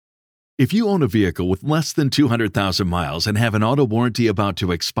If you own a vehicle with less than 200,000 miles and have an auto warranty about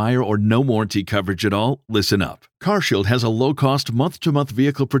to expire or no warranty coverage at all, listen up. CarShield has a low-cost month-to-month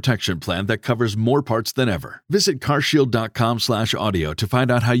vehicle protection plan that covers more parts than ever. Visit carshield.com/audio to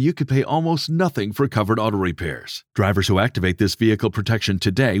find out how you could pay almost nothing for covered auto repairs. Drivers who activate this vehicle protection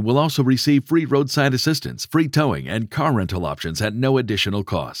today will also receive free roadside assistance, free towing, and car rental options at no additional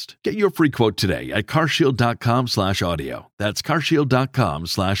cost. Get your free quote today at carshield.com/audio. That's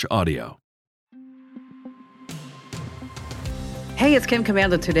carshield.com/audio. Hey, it's Kim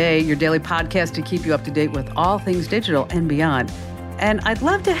Commando Today, your daily podcast to keep you up to date with all things digital and beyond. And I'd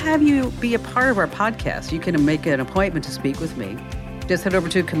love to have you be a part of our podcast. You can make an appointment to speak with me. Just head over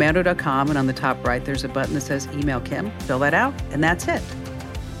to commando.com, and on the top right, there's a button that says Email Kim. Fill that out, and that's it.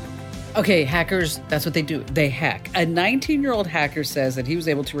 Okay, hackers, that's what they do. They hack. A 19-year-old hacker says that he was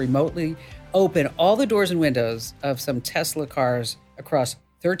able to remotely open all the doors and windows of some Tesla cars across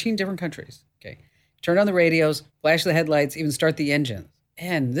 13 different countries. Okay. Turn on the radios, flash the headlights, even start the engine.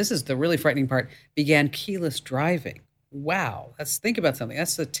 And this is the really frightening part, began keyless driving. Wow. Think about something.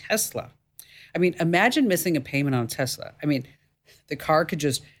 That's a Tesla. I mean, imagine missing a payment on a Tesla. I mean, the car could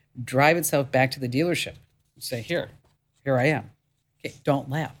just drive itself back to the dealership and say, here I am. Okay, don't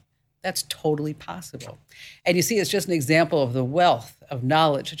laugh. That's totally possible. And you see, it's just an example of the wealth of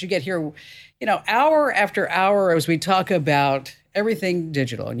knowledge that you get here, hour after hour as we talk about everything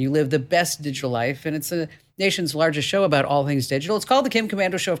digital, and you live the best digital life. And it's the nation's largest show about all things digital. It's called The Kim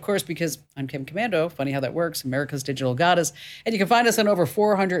Commando Show, of course, because I'm Kim Commando. Funny how that works. America's digital goddess. And you can find us on over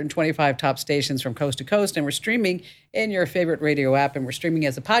 425 top stations from coast to coast. And we're streaming in your favorite radio app. And we're streaming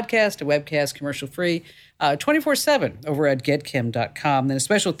as a podcast, a webcast, commercial-free, 24/7 over at getkim.com. And a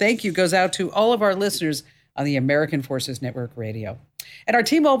special thank you goes out to all of our listeners on the American Forces Network Radio. And our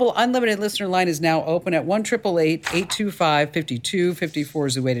T-Mobile Unlimited listener line is now open at 1-888-825-5254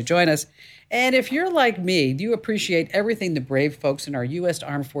 is the way to join us. And if you're like me, you appreciate everything the brave folks in our U.S.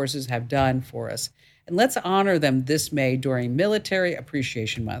 Armed Forces have done for us. And let's honor them this May during Military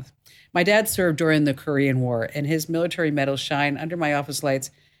Appreciation Month. My dad served during the Korean War, and his military medals shine under my office lights,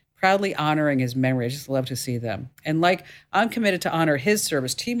 proudly honoring his memory. I just love to see them. And like I'm committed to honor his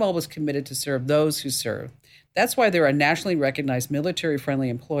service, T-Mobile is committed to serve those who serve. That's why they're a nationally recognized military-friendly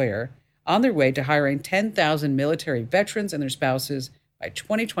employer on their way to hiring 10,000 military veterans and their spouses by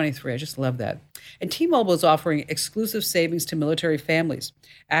 2023. I just love that. And T-Mobile is offering exclusive savings to military families.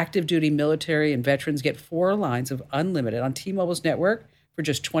 Active duty military and veterans get 4 lines of unlimited on T-Mobile's network for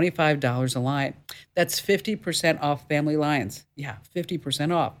just $25 a line. That's 50% off family lines. Yeah,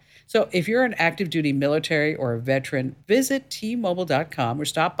 50% off. So if you're an active duty military or a veteran, visit T-Mobile.com or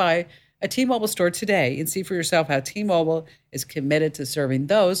stop by a T-Mobile store today and see for yourself how T-Mobile is committed to serving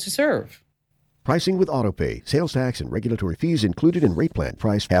those who serve. Pricing with AutoPay. Sales tax and regulatory fees included in rate plan.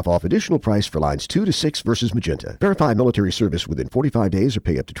 Price half off additional price for lines 2 to 6 versus Magenta. Verify military service within 45 days or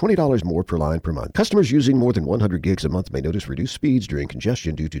pay up to $20 more per line per month. Customers using more than 100 gigs a month may notice reduced speeds during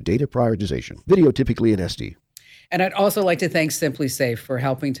congestion due to data prioritization. Video typically in SD. And I'd also like to thank SimpliSafe for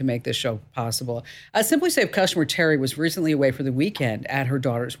helping to make this show possible. A SimpliSafe customer, Terry, was recently away for the weekend at her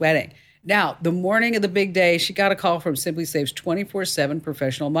daughter's wedding. Now, the morning of the big day, she got a call from SimpliSafe's 24/7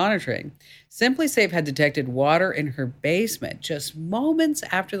 professional monitoring. SimpliSafe had detected water in her basement just moments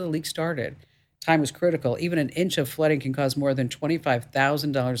after the leak started. Time was critical. Even an inch of flooding can cause more than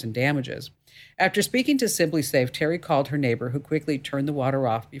 $25,000 in damages. After speaking to SimpliSafe, Terry called her neighbor, who quickly turned the water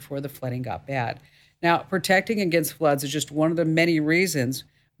off before the flooding got bad. Now, protecting against floods is just one of the many reasons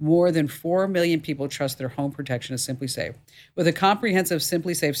more than 4 million people trust their home protection as SimpliSafe. With a comprehensive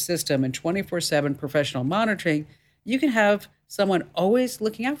SimpliSafe system and 24/7 professional monitoring, you can have someone always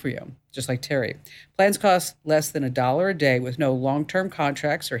looking out for you, just like Terry. Plans cost less than $1 a day with no long-term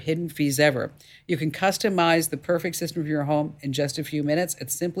contracts or hidden fees ever. You can customize the perfect system for your home in just a few minutes at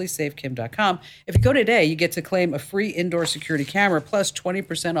simplysafekim.com. If you go today, you get to claim a free indoor security camera plus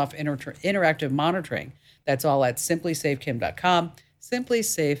 20% off interactive monitoring. That's all at simplysafekim.com.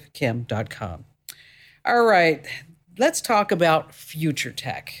 simplysafekim.com. All right, let's talk about future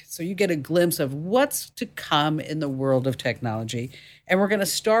tech. So you get a glimpse of what's to come in the world of technology. And we're going to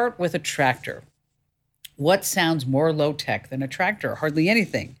start with a tractor. What sounds more low-tech than a tractor? Hardly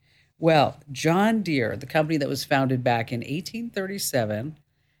anything. Well, John Deere, the company that was founded back in 1837,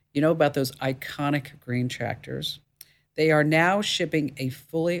 you know about those iconic green tractors? They are now shipping a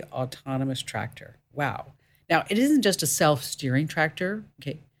fully autonomous tractor. Wow. Now, it isn't just a self-steering tractor.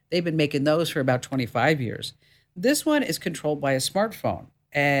 Okay, they've been making those for about 25 years. This one is controlled by a smartphone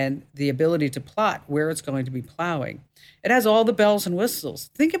and the ability to plot where it's going to be plowing. It has all the bells and whistles.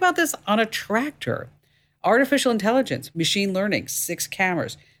 Think about this on a tractor. Artificial intelligence, machine learning, 6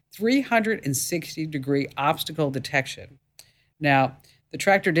 cameras, 360-degree obstacle detection. Now, the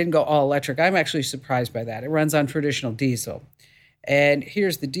tractor didn't go all electric. I'm actually surprised by that. It runs on traditional diesel. And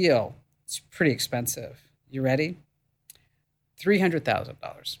here's the deal. It's pretty expensive. You ready?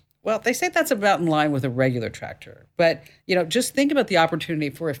 $300,000. Well, they say that's about in line with a regular tractor. But, just think about the opportunity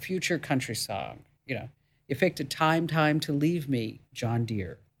for a future country song. You picked a time to leave me, John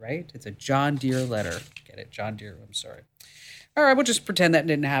Deere, right? It's a John Deere letter. Get it? John Deere, I'm sorry. All right, we'll just pretend that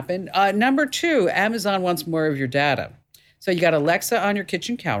didn't happen. Number 2, Amazon wants more of your data. So you got Alexa on your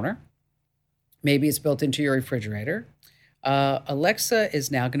kitchen counter. Maybe it's built into your refrigerator. Alexa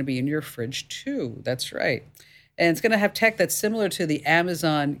is now going to be in your fridge too. That's right. And it's going to have tech that's similar to the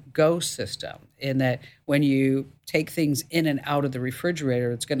Amazon Go system in that when you take things in and out of the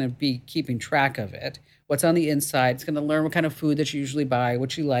refrigerator, it's going to be keeping track of it. What's on the inside. It's going to learn what kind of food that you usually buy,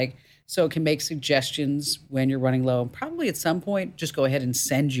 what you like. So it can make suggestions when you're running low. And probably at some point, just go ahead and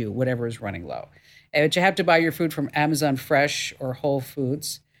send you whatever is running low. But you have to buy your food from Amazon Fresh or Whole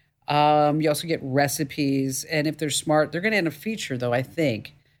Foods. You also get recipes. And if they're smart, they're going to add a feature, though, I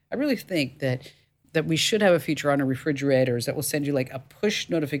really think that we should have a feature on our refrigerators that will send you like a push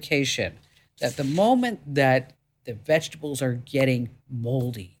notification that the moment that the vegetables are getting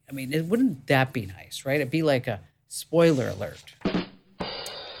moldy, wouldn't that be nice, right? It'd be like a spoiler alert.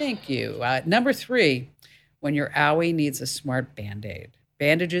 Thank you. Number 3, when your owie needs a smart Band-Aid.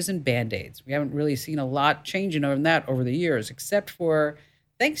 Bandages and Band-Aids. We haven't really seen a lot changing on that over the years, except for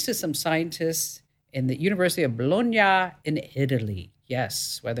thanks to some scientists in the University of Bologna in Italy.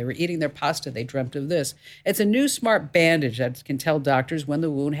 Yes, while they were eating their pasta, they dreamt of this. It's a new smart bandage that can tell doctors when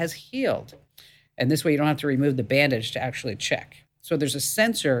the wound has healed. And this way you don't have to remove the bandage to actually check. So there's a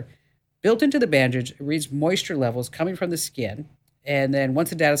sensor built into the bandage. It reads moisture levels coming from the skin. And then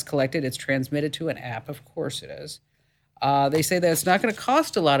once the data is collected, it's transmitted to an app. Of course it is. They say that it's not going to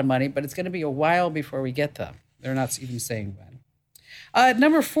cost a lot of money, but it's going to be a while before we get them. They're not even saying when.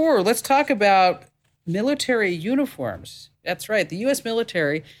 Number 4, let's talk about military uniforms. That's right. The U.S.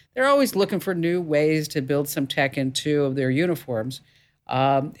 military, they're always looking for new ways to build some tech into their uniforms.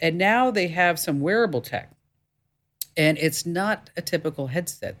 And now they have some wearable tech. And it's not a typical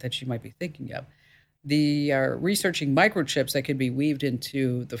headset that you might be thinking of. They are researching microchips that could be weaved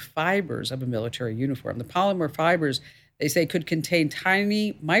into the fibers of a military uniform. The polymer fibers, they say, could contain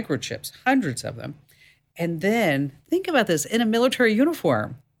tiny microchips, hundreds of them. And then think about this in a military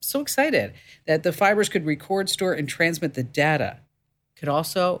uniform. So excited that the fibers could record, store, and transmit the data. Could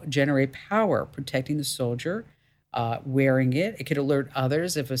also generate power, protecting the soldier wearing it. It could alert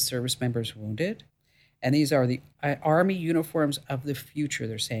others if a service member is wounded. And these are the Army uniforms of the future,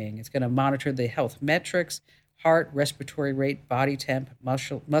 they're saying. It's going to monitor the health metrics, heart, respiratory rate, body temp,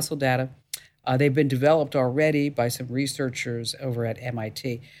 muscle data. They've been developed already by some researchers over at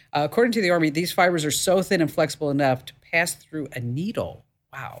MIT. According to the Army, these fibers are so thin and flexible enough to pass through a needle.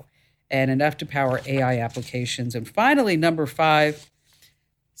 Wow. And enough to power AI applications. And finally, number 5,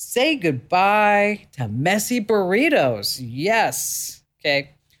 say goodbye to messy burritos. Yes.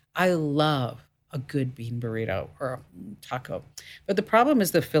 Okay. I love a good bean burrito or a taco. But the problem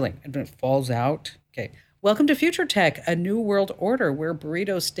is the filling. And it falls out. Okay. Welcome to Future Tech, a new world order where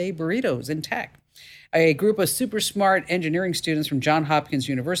burritos stay burritos in tech. A group of super smart engineering students from Johns Hopkins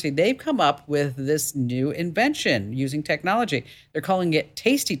University, they've come up with this new invention using technology. They're calling it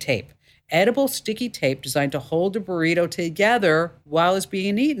Tasty Tape, edible sticky tape designed to hold a burrito together while it's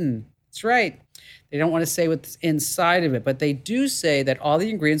being eaten. That's right. They don't want to say what's inside of it, but they do say that all the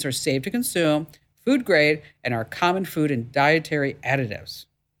ingredients are safe to consume, food grade, and are common food and dietary additives.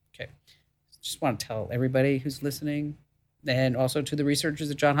 Okay. Just want to tell everybody who's listening, and also to the researchers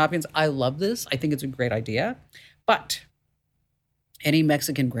at Johns Hopkins, I love this. I think it's a great idea. But any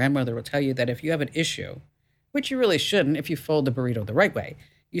Mexican grandmother will tell you that if you have an issue, which you really shouldn't if you fold the burrito the right way,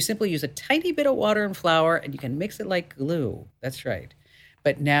 you simply use a tiny bit of water and flour and you can mix it like glue. That's right.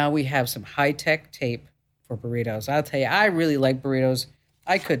 But now we have some high-tech tape for burritos. I'll tell you, I really like burritos.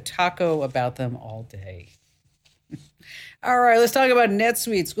 I could taco about them all day. All right, let's talk about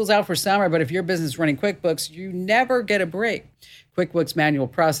NetSuite. School's out for summer, but if your business is running QuickBooks, you never get a break. QuickBooks manual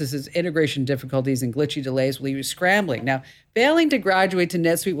processes, integration difficulties, and glitchy delays will leave you scrambling. Now, failing to graduate to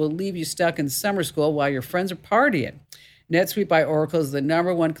NetSuite will leave you stuck in summer school while your friends are partying. NetSuite by Oracle is the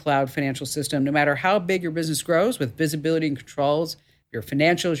 #1 cloud financial system. No matter how big your business grows, with visibility and controls, your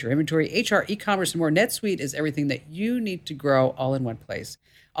financials, your inventory, HR, e-commerce, and more, NetSuite is everything that you need to grow all in one place.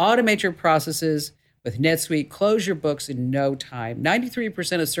 Automate your processes With NetSuite, close your books in no time.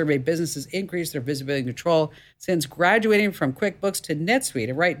 93% of surveyed businesses increase their visibility and control since graduating from QuickBooks to NetSuite.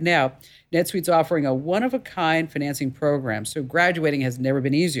 And right now, NetSuite's offering a one-of-a-kind financing program, so graduating has never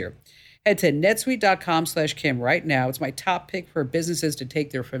been easier. Head to netsuite.com/Kim right now. It's my top pick for businesses to take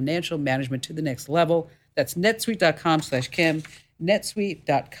their financial management to the next level. That's netsuite.com/Kim,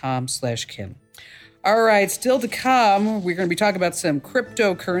 netsuite.com/Kim. All right, still to come, we're going to be talking about some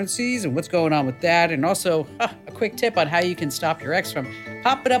cryptocurrencies and what's going on with that, and also a quick tip on how you can stop your ex from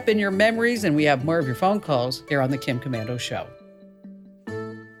popping up in your memories, and we have more of your phone calls here on the Kim Komando Show.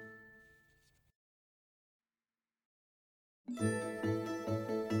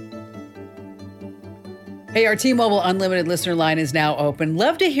 Hey, our T-Mobile Unlimited listener line is now open.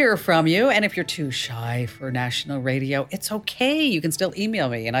 Love to hear from you. And if you're too shy for national radio, it's okay. You can still email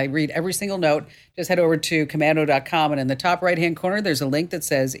me, and I read every single note. Just head over to commando.com, and in the top right-hand corner, there's a link that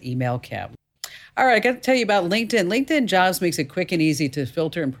says Email Kim. All right, I got to tell you about LinkedIn. LinkedIn Jobs makes it quick and easy to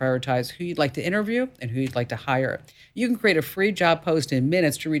filter and prioritize who you'd like to interview and who you'd like to hire. You can create a free job post in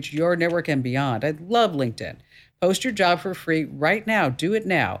minutes to reach your network and beyond. I love LinkedIn. Post your job for free right now. Do it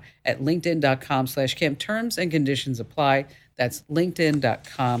now at linkedin.com/Kim. Terms and conditions apply. That's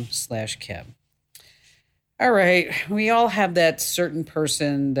linkedin.com/Kim. All right. We all have that certain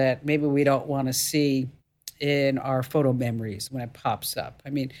person that maybe we don't want to see in our photo memories when it pops up.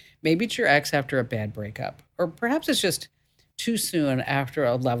 I mean, maybe it's your ex after a bad breakup, or perhaps it's just too soon after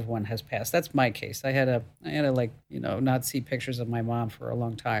a loved one has passed. That's my case. I had to not see pictures of my mom for a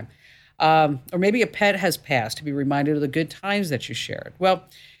long time. Or maybe a pet has passed to be reminded of the good times that you shared. Well,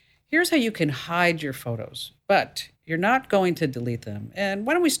 here's how you can hide your photos, but you're not going to delete them. And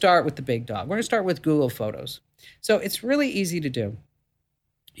why don't we start with the big dog? We're going to start with Google Photos. So it's really easy to do.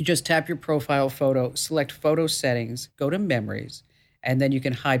 You just tap your profile photo, select photo settings, go to memories, and then you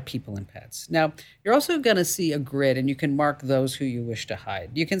can hide people and pets. Now, you're also going to see a grid, and you can mark those who you wish to hide.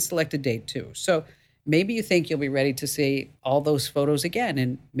 You can select a date too. So maybe you think you'll be ready to see all those photos again,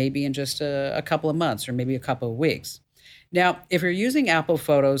 and maybe in just a couple of months or maybe a couple of weeks. Now, if you're using Apple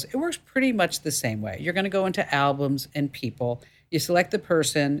Photos, it works pretty much the same way. You're going to go into Albums and People. You select the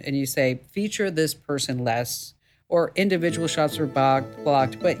person and you say, feature this person less, or individual shots are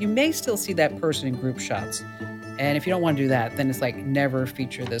blocked, but you may still see that person in group shots. And if you don't want to do that, then it's like never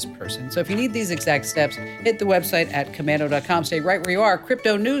feature this person. So if you need these exact steps, hit the website at commando.com. Stay right where you are.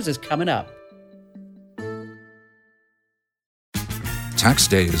 Crypto news is coming up. Tax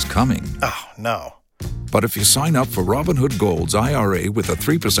day is coming. Oh, no. But if you sign up for Robinhood Gold's IRA with a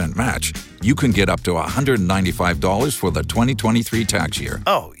 3% match, you can get up to $195 for the 2023 tax year.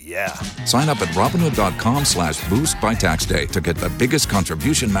 Oh, yeah. Sign up at Robinhood.com/boost by tax day to get the biggest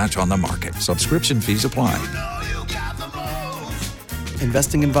contribution match on the market. Subscription fees apply.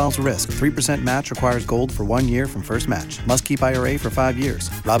 Investing involves risk. 3% match requires gold for 1 year from first match. Must keep IRA for 5 years.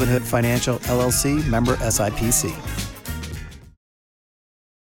 Robinhood Financial, LLC, member SIPC.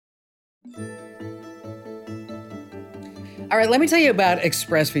 All right, let me tell you about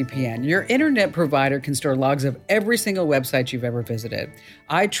ExpressVPN. Your internet provider can store logs of every single website you've ever visited.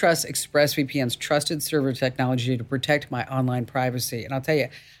 I trust ExpressVPN's trusted server technology to protect my online privacy. And I'll tell you,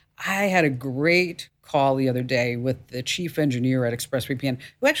 I had a great call the other day with the chief engineer at ExpressVPN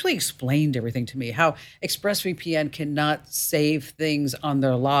who actually explained everything to me, how ExpressVPN cannot save things on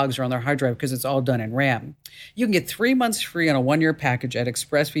their logs or on their hard drive because it's all done in RAM. You can get 3 months free on a 1-year package at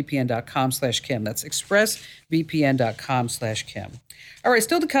expressvpn.com/Kim. That's expressvpn.com/Kim. All right,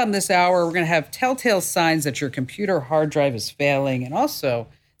 still to come this hour, we're going to have telltale signs that your computer hard drive is failing, and also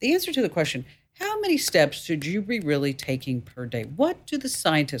the answer to the question, how many steps should you be really taking per day? What do the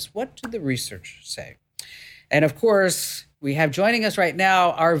scientists, what do the researchers say? And of course, we have joining us right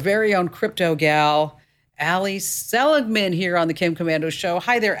now our very own crypto gal, Allie Seligman, here on the Kim Komando Show.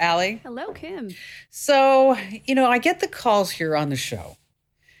 Hi there, Allie. Hello, Kim. So, I get the calls here on the show,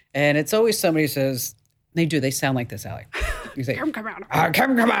 and it's always somebody says, they sound like this, Allie. You say, Kim Komando.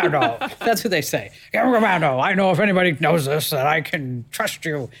 Kim Komando. That's what they say. Kim Komando. I know if anybody knows this, that I can trust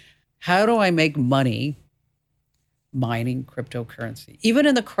you. How do I make money mining cryptocurrency? Even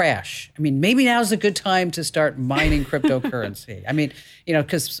in the crash. I mean, maybe now's a good time to start mining cryptocurrency. I mean,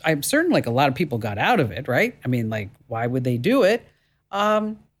 because I'm certain a lot of people got out of it, right? I mean, why would they do it?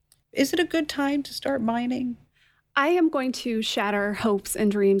 Is it a good time to start mining? I am going to shatter hopes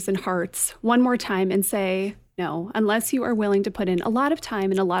and dreams and hearts one more time and say, no, unless you are willing to put in a lot of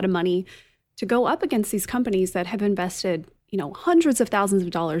time and a lot of money to go up against these companies that have invested hundreds of thousands of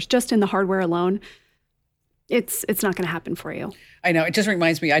dollars just in the hardware alone, it's not going to happen for you. I know. It just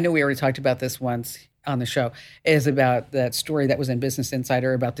reminds me, I know we already talked about this once. on the show is about that story that was in Business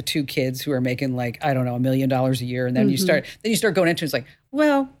Insider about the two kids who are making like, I don't know, $1 million a year. And then you start going into it's like,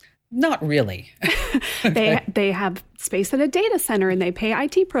 well, not really. They have space at a data center and they pay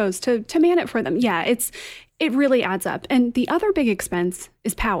IT pros to man it for them. Yeah, it really adds up. And the other big expense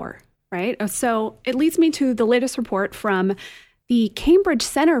is power, right? So it leads me to the latest report from the Cambridge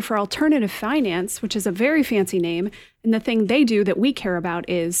Center for Alternative Finance, which is a very fancy name. And the thing they do that we care about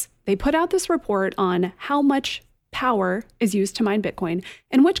is they put out this report on how much power is used to mine Bitcoin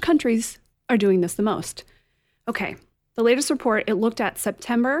and which countries are doing this the most. Okay, the latest report, it looked at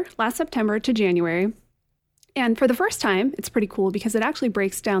last September to January. And for the first time, it's pretty cool because it actually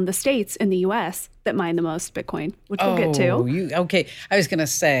breaks down the states in the U.S. that mine the most Bitcoin, which we'll get to. Okay, I was going to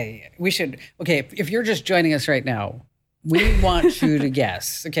say, if you're just joining us right now, we want you to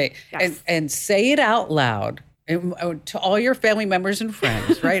guess, okay? Yes. And say it out loud to all your family members and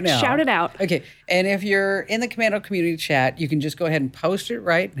friends right now. Shout it out. Okay, and if you're in the Commando community chat, you can just go ahead and post it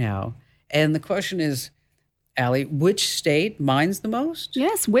right now. And the question is, Allie, which state mines the most?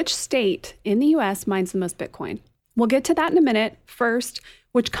 Yes, which state in the U.S. mines the most Bitcoin? We'll get to that in a minute. First,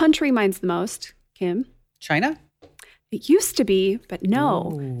 which country mines the most? Kim? China? It used to be, but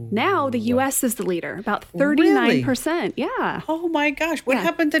no. Ooh. Now the U.S. is the leader, about 39%. Really? Yeah. Oh my gosh. What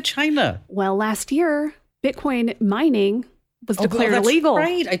happened to China? Well, last year, Bitcoin mining was declared illegal.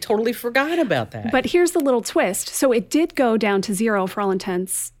 Right. I totally forgot about that. But here's the little twist. So it did go down to zero for all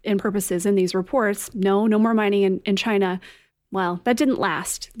intents and purposes in these reports. No more mining in China. Well, that didn't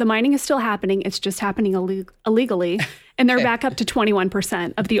last. The mining is still happening. It's just happening illegally. And they're back up to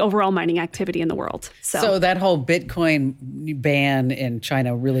 21% of the overall mining activity in the world. So that whole Bitcoin ban in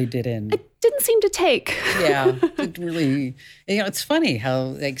China really didn't... It didn't seem to take. Yeah, it really... it's funny how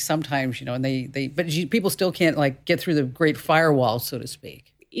like sometimes, and but people still can't like get through the Great Firewall, so to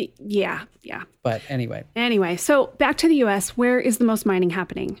speak. Yeah. But anyway. Anyway, so back to the U.S., where is the most mining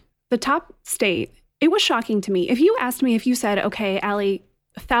happening? The top state, it was shocking to me. If you asked me, if you said, okay, Allie,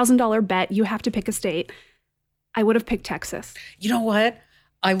 $1,000 bet, you have to pick a state, I would have picked Texas. You know what?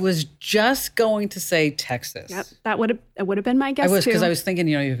 I was just going to say Texas. Yep, that would have been my guess too. Because I was thinking,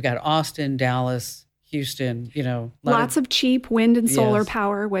 you've got Austin, Dallas, Houston, lots of cheap wind and solar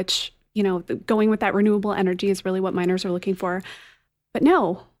power, which, going with that renewable energy is really what miners are looking for. But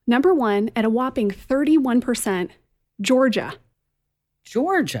no, number one at a whopping 31%, Georgia.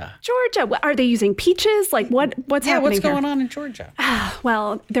 Georgia. Are they using peaches? Like what's happening here? What's going on in Georgia?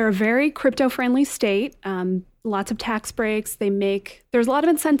 Well, they're a very crypto-friendly state. Lots of tax breaks. There's a lot of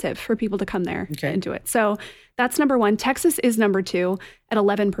incentive for people to come there and do it. So that's number one. Texas is number two at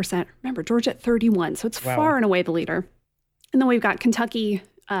 11%. Remember, Georgia at 31%. So it's far and away the leader. And then we've got Kentucky,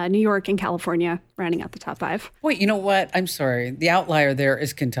 New York, and California rounding out the top five. Wait, you know what? I'm sorry. The outlier there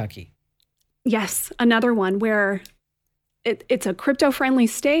is Kentucky. Yes, another one where it's a crypto-friendly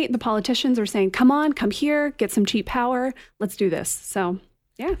state. The politicians are saying, come here, get some cheap power. Let's do this. So,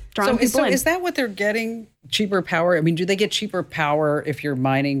 yeah, drawing people in. Is that what they're getting, cheaper power? I mean, do they get cheaper power if you're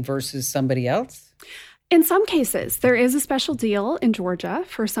mining versus somebody else? In some cases, there is a special deal in Georgia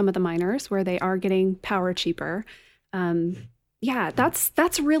for some of the miners where they are getting power cheaper.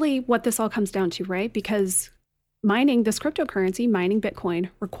 That's really what this all comes down to, right? Because mining this cryptocurrency, mining Bitcoin,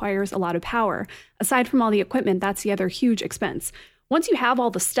 requires a lot of power. Aside from all the equipment, that's the other huge expense. Once you have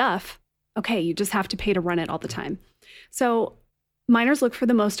all the stuff, okay, you just have to pay to run it all the time. So miners look for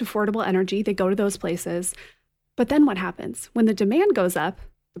the most affordable energy. They go to those places. But then what happens? When the demand goes up,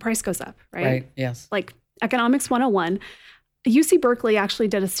 the price goes up, right? Right, yes. Like Economics 101. UC Berkeley actually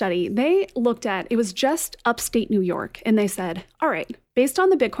did a study. They looked at, it was just upstate New York, and they said, all right, based on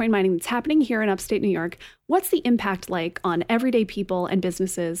the Bitcoin mining that's happening here in upstate New York, what's the impact like on everyday people and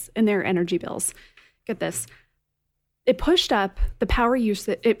businesses and their energy bills? Get this. It pushed up the power use,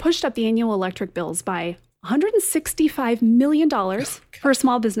 it pushed up the annual electric bills by $165 million for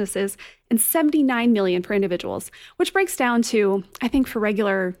small businesses and $79 million for individuals, which breaks down to, I think for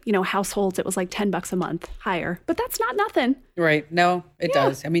regular, households, it was like $10 a month higher, but that's not nothing. Right. No, it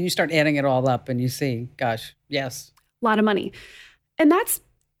does. I mean, you start adding it all up and you see, gosh, yes. A lot of money. And that's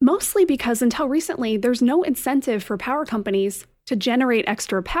mostly because until recently, there's no incentive for power companies to generate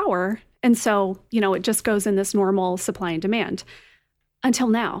extra power. And so, it just goes in this normal supply and demand until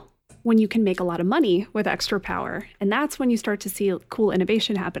now, when you can make a lot of money with extra power. And that's when you start to see cool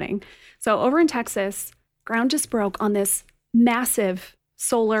innovation happening. So over in Texas, ground just broke on this massive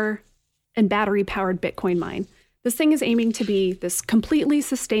solar and battery powered Bitcoin mine. This thing is aiming to be this completely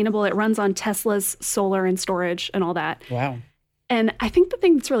sustainable. It runs on Tesla's solar and storage and all that. Wow. And I think the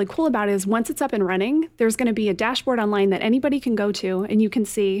thing that's really cool about it is once it's up and running, there's going to be a dashboard online that anybody can go to and you can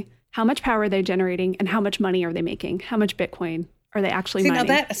see how much power are they generating and how much money are they making? How much Bitcoin are they actually mining?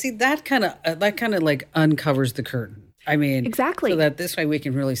 That kind of like uncovers the curtain. I mean, exactly. So that this way we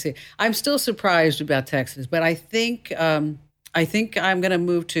can really see. I'm still surprised about Texas, but I think I'm going to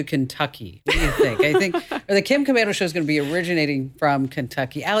move to Kentucky. What do you think? I think the Kim Komando show is going to be originating from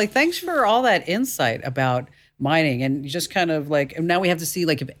Kentucky. Allie, thanks for all that insight about mining, and just kind of like now we have to see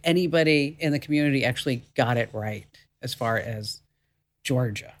like if anybody in the community actually got it right as far as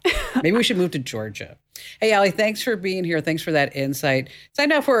Georgia. Maybe we should move to Georgia. Hey, Allie, thanks for being here. Thanks for that insight.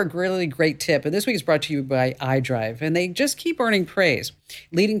 Sign up for a really great tip. And this week is brought to you by iDrive. And they just keep earning praise.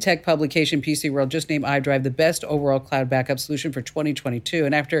 Leading tech publication PC World just named iDrive the best overall cloud backup solution for 2022.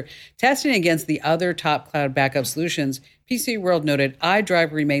 And after testing against the other top cloud backup solutions, PC World noted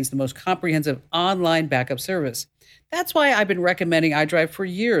iDrive remains the most comprehensive online backup service. That's why I've been recommending iDrive for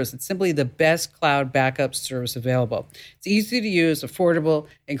years. It's simply the best cloud backup service available. It's easy to use, affordable,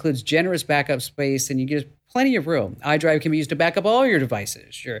 includes generous backup space, and you get plenty of room. iDrive can be used to back up all your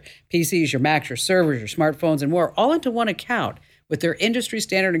devices, your PCs, your Macs, your servers, your smartphones, and more, all into one account. With their industry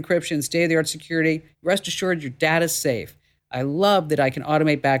standard encryption, state-of-the-art security, rest assured your data's safe. I love that I can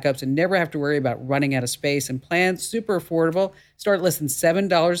automate backups and never have to worry about running out of space. And plans super affordable. Start less than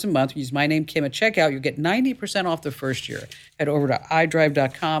 $7 a month. Use my name Kim at checkout. You'll get 90% off the first year. Head over to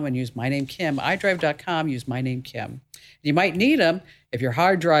iDrive.com and use my name Kim. iDrive.com, use my name Kim. You might need them if your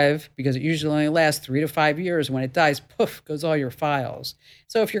hard drive, because it usually only lasts 3 to 5 years. When it dies, poof, goes all your files.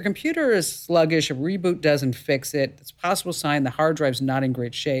 So if your computer is sluggish, a reboot doesn't fix it, it's a possible sign the hard drive's not in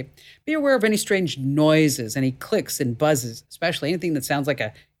great shape. Be aware of any strange noises, any clicks and buzzes, especially anything that sounds like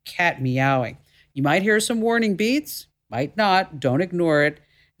a cat meowing. You might hear some warning beeps, might not, don't ignore it.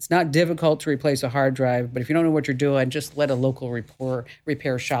 It's not difficult to replace a hard drive, but if you don't know what you're doing, just let a local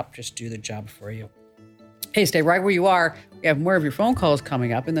repair shop just do the job for you. Hey, stay right where you are. We have more of your phone calls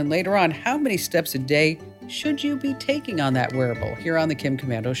coming up. And then later on, how many steps a day should you be taking on that wearable here on the Kim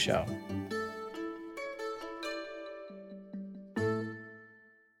Komando Show?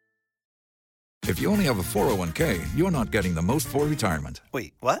 If you only have a 401k, you're not getting the most for retirement.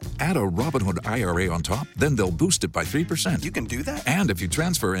 Wait, what? Add a Robinhood IRA on top, then they'll boost it by 3%. You can do that? And if you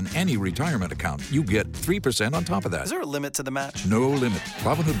transfer in any retirement account, you get 3% on top of that. Is there a limit to the match? No limit.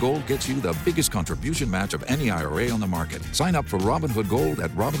 Robinhood Gold gets you the biggest contribution match of any IRA on the market. Sign up for Robinhood Gold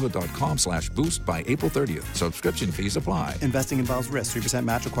at Robinhood.com/boost by April 30th. Subscription fees apply. Investing involves risk. 3%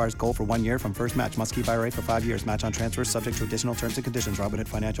 match requires gold for 1 year from first match. Must keep IRA for 5 years. Match on transfers subject to additional terms and conditions. Robinhood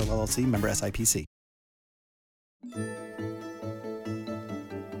Financial LLC, member SIPC.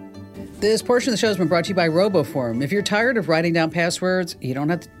 This portion of the show has been brought to you by RoboForm. If you're tired of writing down passwords, you don't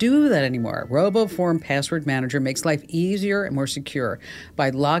have to do that anymore. RoboForm Password Manager makes life easier and more secure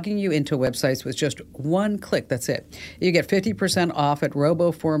by logging you into websites with just one click. That's it. You get 50% off at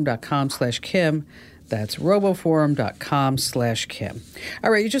roboform.com/Kim. That's roboforum.com/Kim.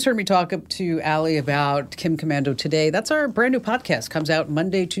 All right, you just heard me talk to Allie about Kim Komando Today. That's our brand new podcast. Comes out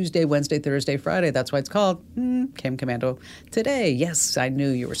Monday, Tuesday, Wednesday, Thursday, Friday. That's why it's called Kim Komando Today. Yes, I knew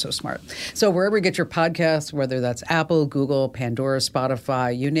you were so smart. So wherever you get your podcasts, whether that's Apple, Google, Pandora,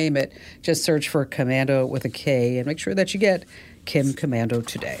 Spotify, you name it, just search for Komando with a K and make sure that you get Kim Komando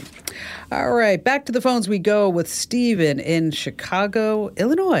Today. All right, back to the phones we go with Stephen in Chicago,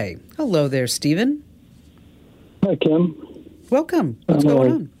 Illinois. Hello there, Stephen. Hi, Kim. Welcome. What's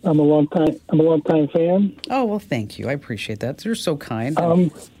going on? I'm a long time fan. Oh, well, thank you. I appreciate that. You're so kind.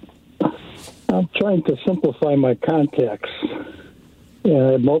 I'm trying to simplify my contacts.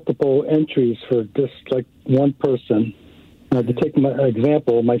 Multiple entries for just like one person. To take my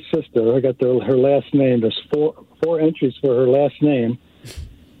example, my sister, I got her last name. There's four entries for her last name,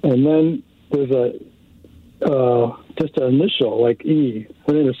 and then there's just an initial like E.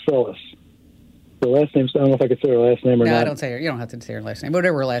 Her name is Phyllis. The last name, I don't know if I could say her last name or not. No, don't say her. You don't have to say her last name.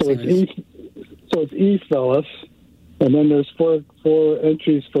 Whatever her last name is. So it's E. Phyllis, and then there's four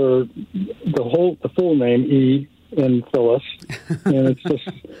entries for the full name E and Phyllis, and it's just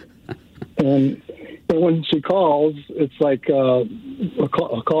and when she calls, it's like a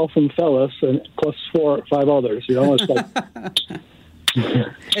call from Phyllis and plus 4 or 5 others. You know, it's like.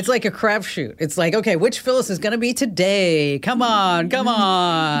 It's like a crapshoot. It's like, okay, which Phyllis is going to be today? Come on.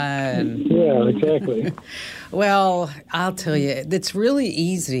 Yeah, exactly. Well, I'll tell you, it's really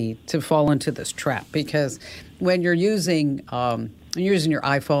easy to fall into this trap because when you're using your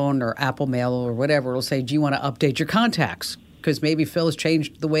iPhone or Apple Mail or whatever, it'll say, do you want to update your contacts? Because maybe Phyllis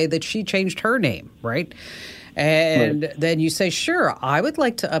changed the way that she changed her name, right? And then you say, sure, I would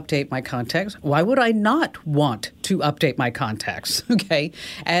like to update my contacts. Why would I not want to update my contacts? Okay.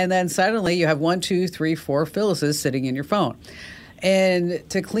 And then suddenly you have 1, 2, 3, 4 Phyllises sitting in your phone. And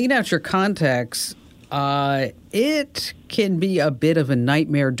to clean out your contacts, it can be a bit of a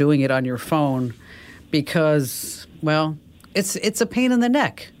nightmare doing it on your phone because, well, it's a pain in the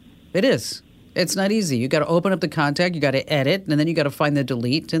neck. It is. It's not easy. You got to open up the contact, you got to edit, and then you got to find the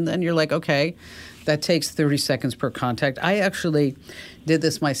delete, and then you're like, okay, that takes 30 seconds per contact. I actually did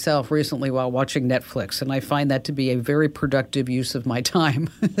this myself recently while watching Netflix, and I find that to be a very productive use of my time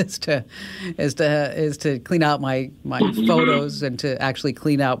is to clean out my photos and to actually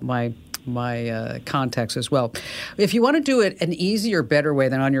clean out my contacts as well. If you want to do it an easier, better way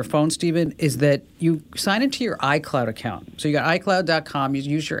than on your phone, Stephen, is that you sign into your iCloud account. So you got iCloud.com, you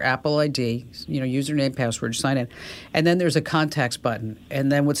use your Apple ID, username, password, sign in, and then there's a contacts button.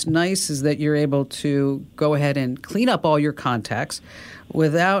 And then what's nice is that you're able to go ahead and clean up all your contacts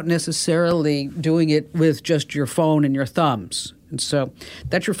without necessarily doing it with just your phone and your thumbs. And so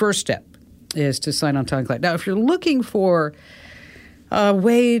that's your first step, is to sign on to iCloud. Now, if you're looking for a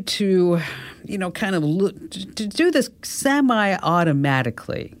way to, to do this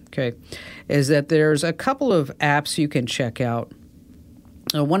semi-automatically, okay, is that there's a couple of apps you can check out.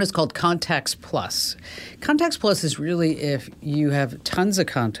 One is called Contacts Plus. Contacts Plus is really if you have tons of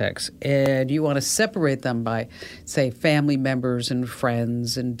contacts and you want to separate them by, say, family members and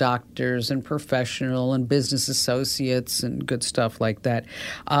friends and doctors and professional and business associates and good stuff like that.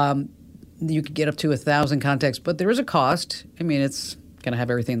 You could get up to 1,000 contacts, but there is a cost. I mean, it's going to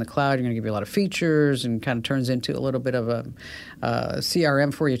have everything in the cloud. You're going to give you a lot of features and kind of turns into a little bit of a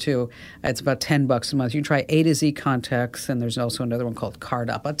CRM for you, too. It's about $10 a month. You can try A to Z Contacts, and there's also another one called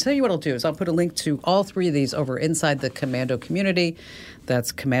Card Up. I'll tell you what I'll do is I'll put a link to all three of these over inside the Commando community.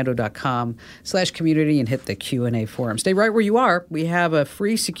 That's commando.com/community, and hit the Q&A forum. Stay right where you are. We have a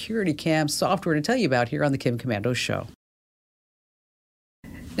free security cam software to tell you about here on the Kim Commando Show.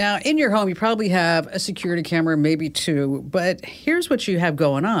 Now, in your home, you probably have a security camera, maybe two, but here's what you have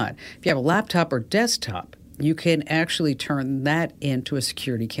going on. If you have a laptop or desktop, you can actually turn that into a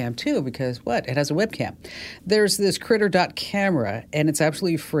security cam too, because what? It has a webcam. There's this Critter.camera, and it's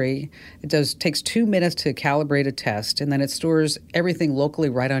absolutely free. It takes 2 minutes to calibrate a test, and then it stores everything locally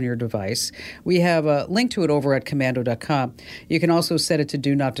right on your device. We have a link to it over at commando.com. You can also set it to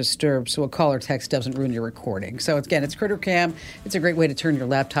do not disturb, so a call or text doesn't ruin your recording. So again, it's Critter Cam. It's a great way to turn your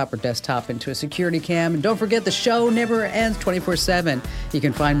laptop or desktop into a security cam. And don't forget, the show never ends 24/7. You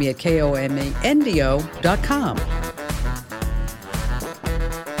can find me at komando.com.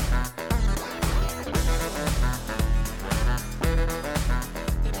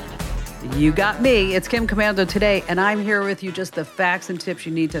 You got me. It's Kim Commando today, and I'm here with you just the facts and tips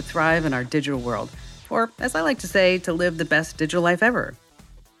you need to thrive in our digital world. Or, as I like to say, to live the best digital life ever.